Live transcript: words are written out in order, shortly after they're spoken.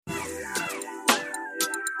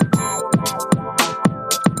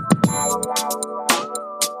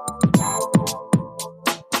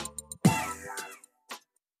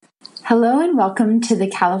Hello and welcome to the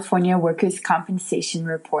California Workers' Compensation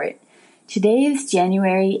Report. Today is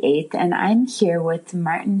January 8th and I'm here with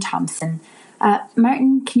Martin Thompson.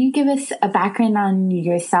 Martin, can you give us a background on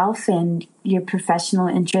yourself and your professional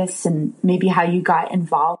interests and maybe how you got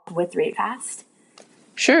involved with RateFast?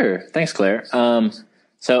 Sure. Thanks, Claire.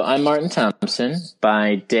 So I'm Martin Thompson.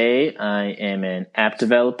 By day, I am an app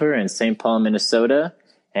developer in St. Paul, Minnesota.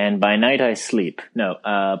 And by night, I sleep.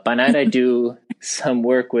 By night, I do some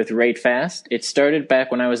work with RateFast. It started back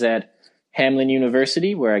when I was at Hamline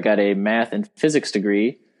University, where I got a math and physics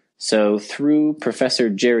degree. So through Professor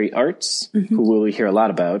Jerry Arts, who we'll hear a lot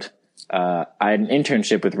about, I had an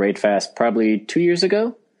internship with RateFast probably 2 years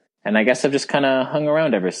ago. And I guess I've just kind of hung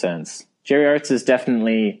around ever since. Jerry Arts is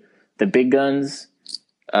definitely the big guns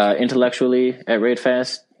intellectually at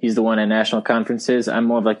RateFast. He's the one at national conferences. I'm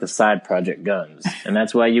more of like the side project guns. And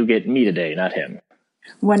that's why you get me today, not him.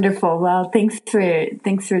 Wonderful. Well, thanks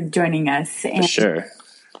for joining us. For sure.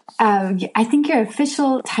 I think your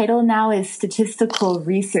official title now is statistical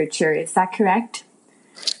researcher. Is that correct?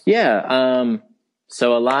 Yeah.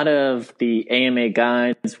 So a lot of the AMA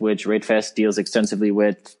guides, which RateFast deals extensively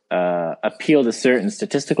with, appeal to certain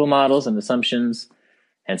statistical models and assumptions.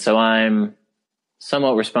 And so I'm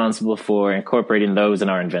somewhat responsible for incorporating those in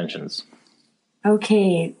our inventions.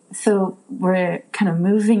 Okay, so we're kind of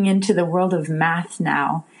moving into the world of math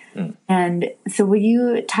now. And so will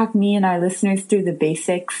you talk me and our listeners through the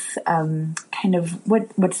basics, kind of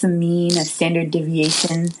what's the mean, a standard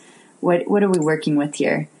deviation? What are we working with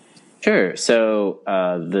here? Sure. So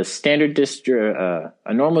the standard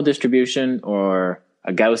a normal distribution or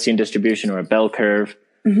a Gaussian distribution or a bell curve,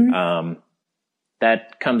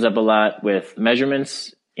 that comes up a lot with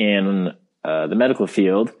measurements in the medical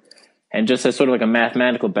field. And just as sort of like a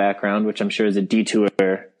mathematical background, which I'm sure is a detour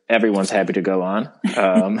everyone's happy to go on.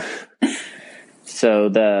 So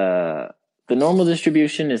the normal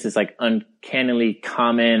distribution is this like uncannily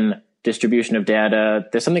common distribution of data.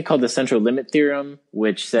 There's something called the central limit theorem,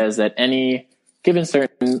 which says that given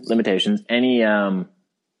certain limitations, any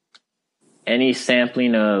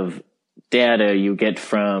sampling of data you get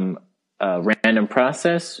from a random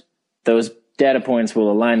process, those data points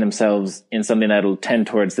will align themselves in something that'll tend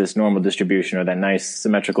towards this normal distribution or that nice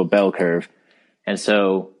symmetrical bell curve. And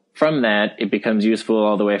so from that, it becomes useful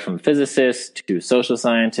all the way from physicists to social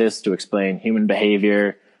scientists to explain human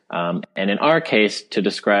behavior. And in our case, to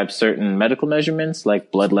describe certain medical measurements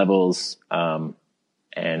like blood levels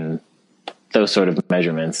and those sort of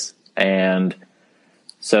measurements. And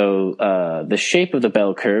so the shape of the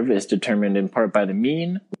bell curve is determined in part by the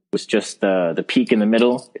mean, which is just the peak in the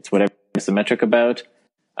middle. It's whatever is symmetric about.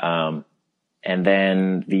 And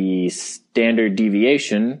then the standard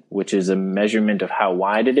deviation, which is a measurement of how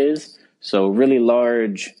wide it is. So really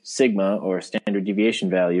large sigma or standard deviation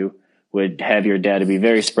value would have your data be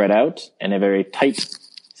very spread out, and a very tight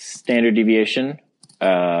standard deviation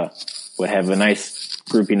would have a nice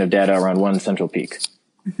grouping of data around one central peak.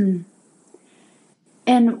 Mm-hmm.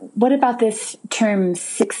 And what about this term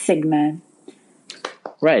Six Sigma?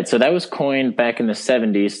 Right. So that was coined back in the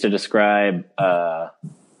 70s to describe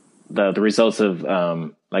the results of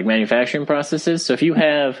like manufacturing processes. So if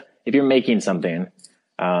you're making something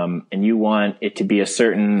and you want it to be a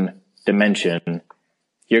certain dimension,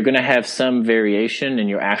 you're going to have some variation in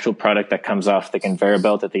your actual product that comes off the conveyor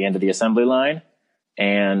belt at the end of the assembly line.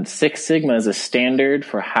 And Six Sigma is a standard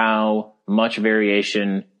for how much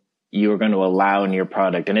variation you are going to allow in your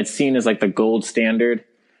product. And it's seen as like the gold standard.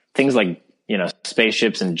 Things like,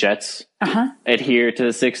 spaceships and jets adhere to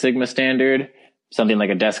the Six Sigma standard. Something like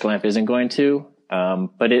a desk lamp isn't going to.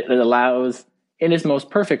 But it allows, in its most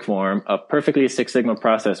perfect form, a perfectly Six Sigma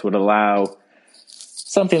process would allow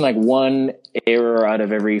something like one error out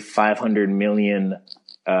of every 500 million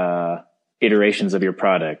iterations of your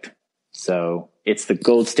product. So it's the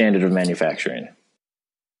gold standard of manufacturing.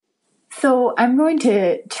 So I'm going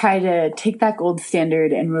to try to take that gold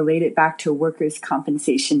standard and relate it back to workers'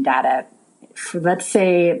 compensation data. Let's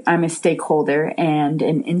say I'm a stakeholder and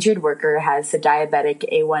an injured worker has a diabetic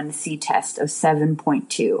A1C test of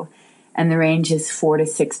 7.2 and the range is 4 to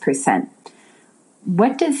 6%.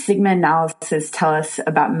 What does Sigma analysis tell us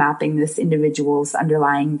about mapping this individual's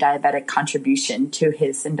underlying diabetic contribution to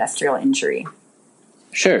his industrial injury?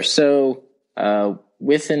 Sure. So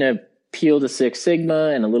with an appeal to Six Sigma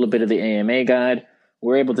and a little bit of the AMA guide,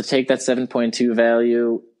 we're able to take that 7.2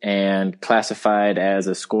 value and classify it as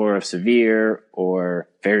a score of severe or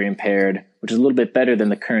very impaired, which is a little bit better than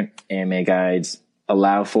the current AMA guides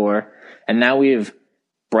allow for. And now we've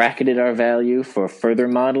bracketed our value for further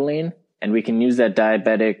modeling, and we can use that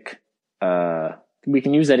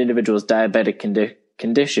individual's diabetic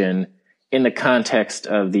condition in the context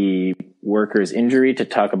of the worker's injury to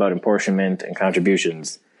talk about apportionment and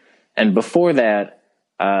contributions. And before that,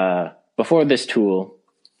 before this tool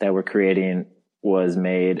that we're creating was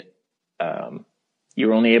made, you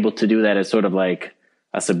were only able to do that at sort of like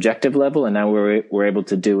a subjective level, and now we're able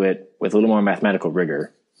to do it with a little more mathematical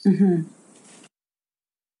rigor. Mm-hmm.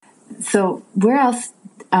 So where else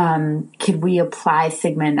could we apply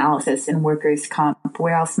sigma analysis in workers' comp?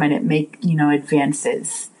 Where else might it make,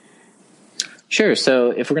 advances? Sure.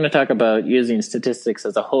 So if we're going to talk about using statistics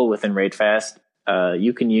as a whole within RateFast,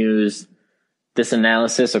 you can use this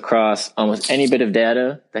analysis across almost any bit of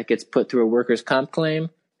data that gets put through a workers' comp claim.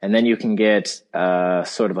 And then you can get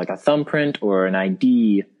sort of like a thumbprint or an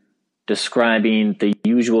ID describing the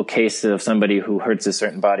usual case of somebody who hurts a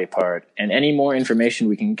certain body part. And any more information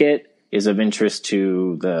we can get is of interest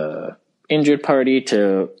to the injured party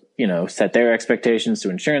to, set their expectations to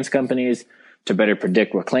insurance companies to better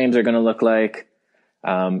predict what claims are going to look like.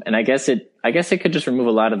 And I guess it could just remove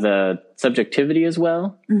a lot of the subjectivity as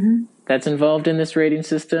well that's involved in this rating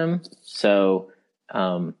system. So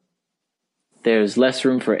there's less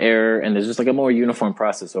room for error, and there's just like a more uniform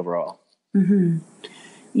process overall. Mm-hmm.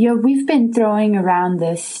 Yeah, we've been throwing around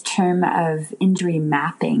this term of injury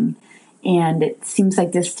mapping, and it seems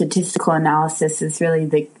like this statistical analysis is really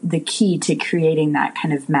the key to creating that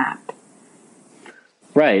kind of map.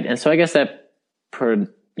 Right. And so I guess that,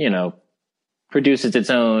 produces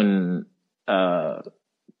its own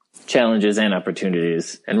challenges and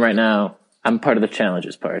opportunities. And right now, I'm part of the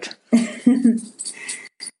challenges part.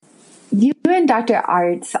 You and Dr.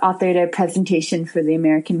 Artz authored a presentation for the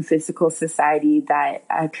American Physical Society that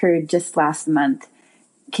occurred just last month.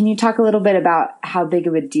 Can you talk a little bit about how big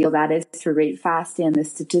of a deal that is for RateFast and the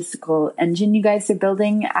statistical engine you guys are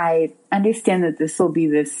building? I understand that this will be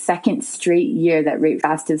the second straight year that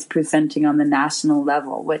RateFast is presenting on the national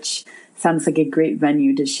level, which sounds like a great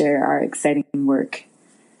venue to share our exciting work.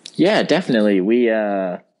 Yeah, definitely.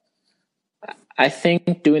 I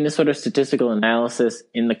think doing this sort of statistical analysis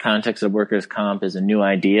in the context of workers' comp is a new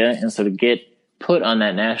idea. And so to get put on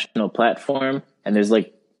that national platform, and there's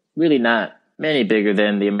like really not many bigger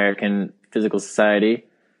than the American Physical Society,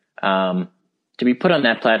 to be put on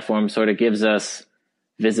that platform sort of gives us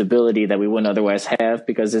visibility that we wouldn't otherwise have,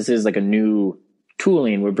 because this is like a new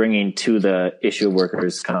tooling we're bringing to the issue of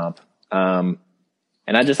workers' comp. And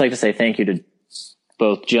I'd just like to say thank you to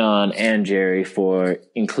both John and Jerry for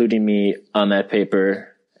including me on that paper.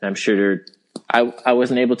 And I'm sure I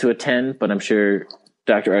wasn't able to attend, but I'm sure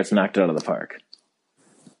Dr. Artz knocked it out of the park.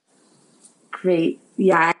 Great.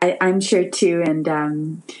 Yeah, I'm sure too.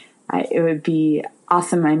 And it would be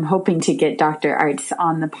awesome. I'm hoping to get Dr. Artz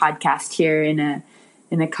on the podcast here in a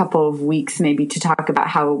couple of weeks, maybe, to talk about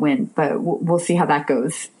how it went, but we'll see how that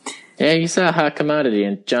goes. Yeah, he's a hot commodity,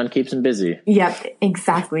 and John keeps him busy. Yep,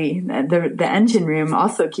 exactly. The engine room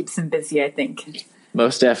also keeps him busy, I think.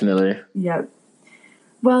 Most definitely. Yep.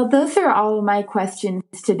 Well, those are all of my questions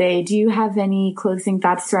today. Do you have any closing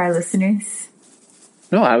thoughts for our listeners?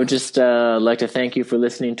 No, I would just like to thank you for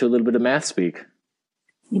listening to a little bit of Math Speak.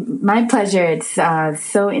 My pleasure. It's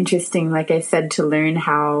so interesting, like I said, to learn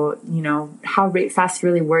how RateFast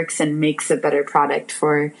really works and makes a better product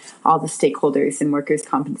for all the stakeholders in workers'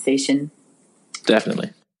 compensation.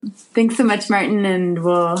 Definitely. Thanks so much, Martin, and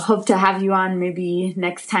we'll hope to have you on maybe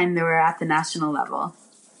next time that we're at the national level.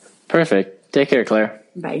 Perfect. Take care, Claire.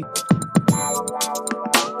 Bye.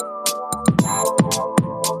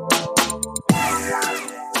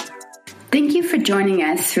 Thank you for joining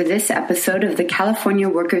us for this episode of the California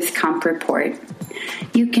Workers' Comp Report.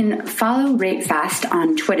 You can follow RateFast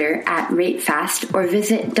on Twitter @RateFast or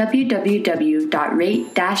visit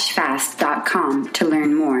www.rate-fast.com to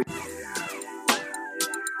learn more.